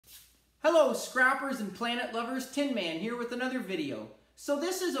Hello scrappers and planet lovers, Tin Man here with another video. So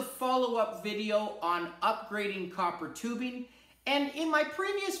this is a follow-up video on upgrading copper tubing, and in my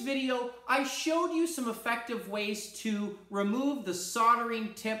previous video I showed you some effective ways to remove the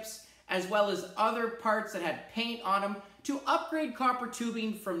soldering tips as well as other parts that had paint on them to upgrade copper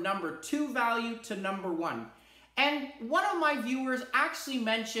tubing from number 2 value to number 1. And one of my viewers actually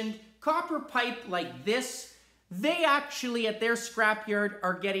mentioned copper pipe like this. They actually, at their scrapyard,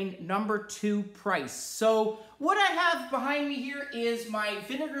 are getting number 2 price. So what I have behind me here is my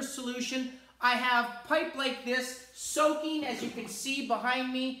vinegar solution. I have pipe like this soaking, as you can see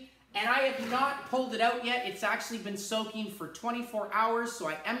behind me, and I have not pulled it out yet. It's actually been soaking for 24 hours, so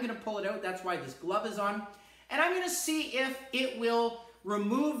I am going to pull it out. That's why this glove is on. And I'm going to see if it will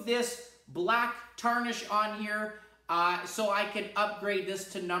remove this black tarnish on here so I can upgrade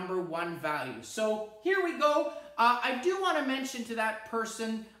this to number 1 value. So here we go. I do want to mention to that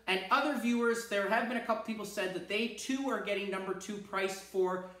person and other viewers, there have been a couple people said that they too are getting number 2 price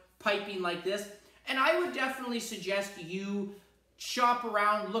for piping like this. And I would definitely suggest you shop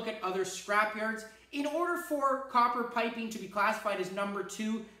around, look at other scrapyards. In order for copper piping to be classified as number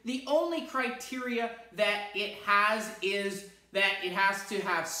 2, the only criteria that it has is that it has to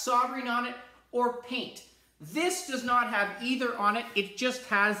have soldering on it or paint. This does not have either on it. It just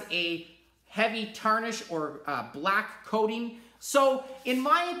has a heavy tarnish or black coating. So in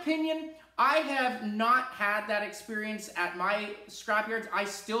my opinion, I have not had that experience at my scrapyards. I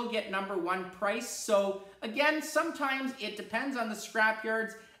still get number 1 price. So again, sometimes it depends on the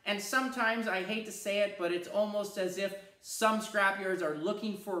scrapyards, and sometimes, I hate to say it, but it's almost as if some scrapyards are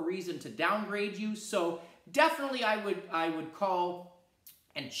looking for a reason to downgrade you. So definitely I would call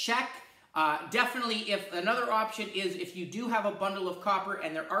and check. Definitely, if another option is if you do have a bundle of copper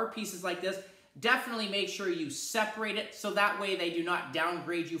and there are pieces like this, definitely make sure you separate it so that way they do not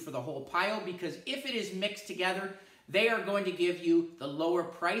downgrade you for the whole pile, because if it is mixed together, they are going to give you the lower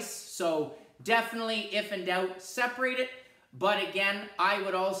price. So definitely, if in doubt, separate it. But again, I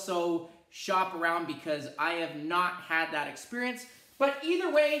would also shop around because I have not had that experience. But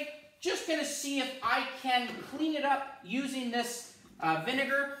either way, just going to see if I can clean it up using this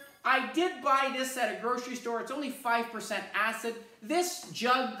vinegar. I did buy this at a grocery store. It's only 5% acid. This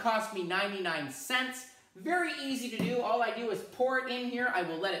jug cost me 99 cents. Very easy to do. All I do is pour it in here. I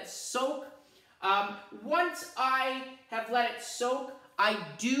will let it soak. Once I have let it soak, I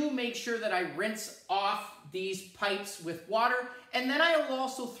do make sure that I rinse off these pipes with water, and then I will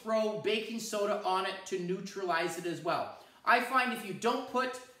also throw baking soda on it to neutralize it as well. I find if you don't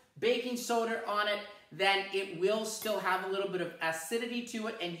put baking soda on it, then it will still have a little bit of acidity to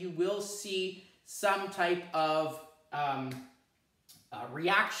it, and you will see some type of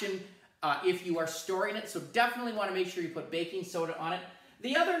reaction if you are storing it. So definitely want to make sure you put baking soda on it.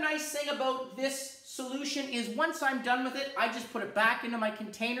 The other nice thing about this solution is once I'm done with it, I just put it back into my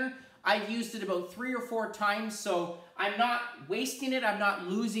container. I've used it about 3 or 4 times, so I'm not wasting it. I'm not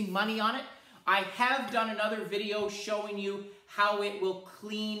losing money on it. I have done another video showing you how it will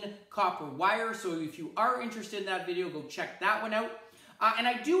clean copper wire. So if you are interested in that video, go check that one out. And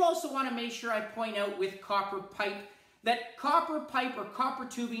I do also want to make sure I point out with copper pipe that copper pipe or copper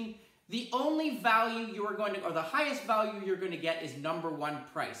tubing, the only value you are going to, or the highest value you're going to get is number 1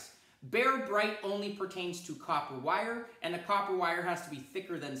 price. Bare Bright only pertains to copper wire, and the copper wire has to be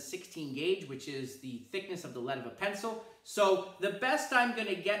thicker than 16 gauge, which is the thickness of the lead of a pencil. So the best I'm going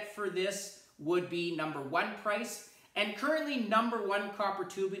to get for this would be number 1 price. And currently, number 1 copper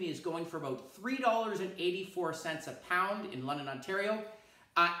tubing is going for about $3.84 a pound in London, Ontario.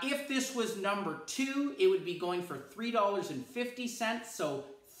 If this was number 2, it would be going for $3.50, so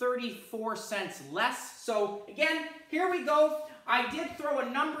 34 cents less. So again, here we go. I did throw a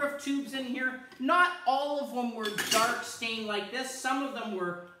number of tubes in here. Not all of them were dark stained like this. Some of them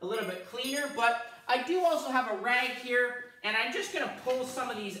were a little bit cleaner, but I do also have a rag here, and I'm just going to pull some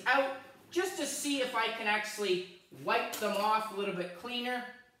of these out just to see if I can actually wipe them off a little bit cleaner.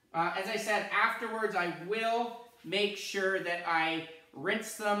 As I said, afterwards I will make sure that I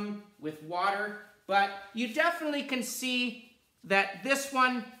rinse them with water, but you definitely can see that this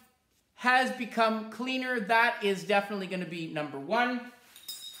one has become cleaner. That is definitely going to be number 1.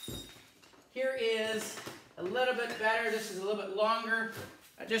 Here is a little bit better. This is a little bit longer.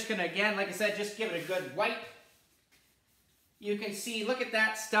 I'm just going to, again, like I said, just give it a good wipe. You can see, look at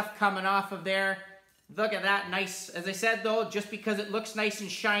that stuff coming off of there. Look at that, nice. As I said though, just because it looks nice and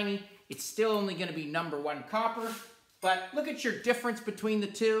shiny, it's still only going to be number 1 copper. But look at your difference between the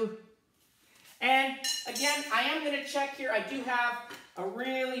two. And again, I am going to check here. I do have a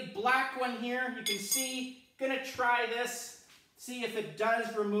really black one here. You can see, going to try this, see if it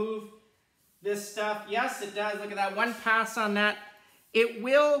does remove this stuff. Yes, it does. Look at that. One pass on that. It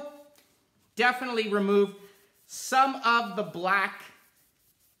will definitely remove some of the black.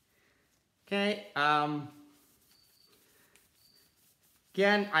 Okay.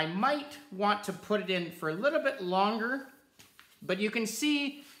 Again, I might want to put it in for a little bit longer, but you can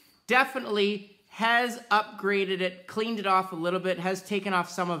see definitely has upgraded it, cleaned it off a little bit, has taken off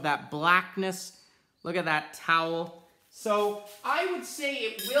some of that blackness. Look at that towel. So I would say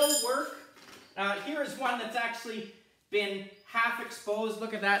it will work. Here is one that's actually been half exposed.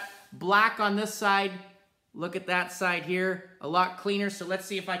 Look at that black on this side. Look at that side here, a lot cleaner. So let's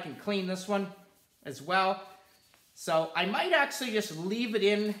see if I can clean this one as well. So I might actually just leave it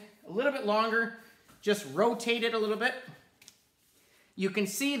in a little bit longer, just rotate it a little bit. You can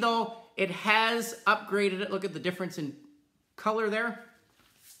see though, it has upgraded it. Look at the difference in color there.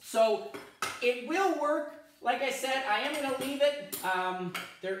 So it will work. Like I said, I am gonna leave it.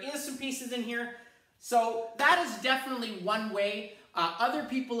 There is some pieces in here. So that is definitely one way. Other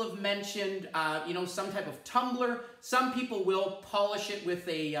people have mentioned, you know, some type of tumbler. Some people will polish it with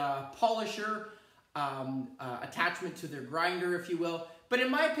a polisher attachment to their grinder, if you will. But in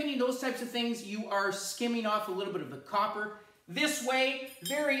my opinion, those types of things, you are skimming off a little bit of the copper. This way,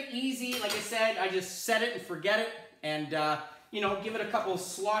 very easy. Like I said, I just set it and forget it, and you know, give it a couple of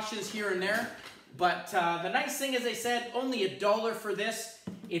sloshes here and there. But the nice thing, as I said, only $1 for this.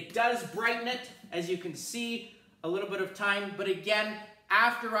 It does brighten it, as you can see, a little bit of time. But again,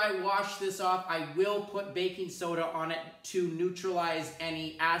 after I wash this off, I will put baking soda on it to neutralize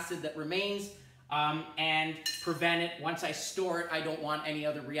any acid that remains and prevent it. Once I store it, I don't want any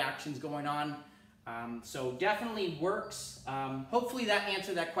other reactions going on. So definitely works. Hopefully that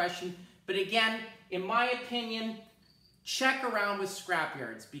answered that question. But again, in my opinion, check around with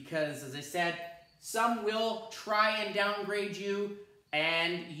scrapyards, because as I said, some will try and downgrade you,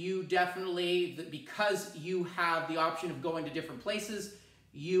 and you definitely, because you have the option of going to different places,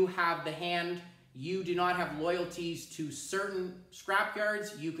 you have the hand. You do not have loyalties to certain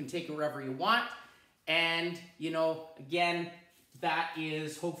scrapyards. You can take it wherever you want. And, you know, again, that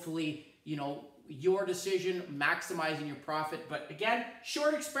is hopefully, you know, your decision, maximizing your profit. But again,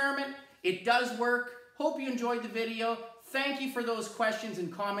 short experiment. It does work. Hope you enjoyed the video. Thank you for those questions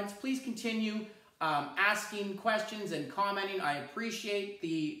and comments. Please continue asking questions and commenting. I appreciate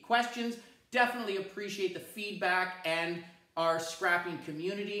the questions. Definitely appreciate the feedback and our scrapping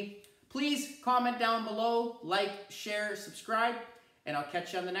community. Please comment down below, like, share, subscribe, and I'll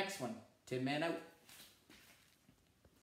catch you on the next one. Tin Man out.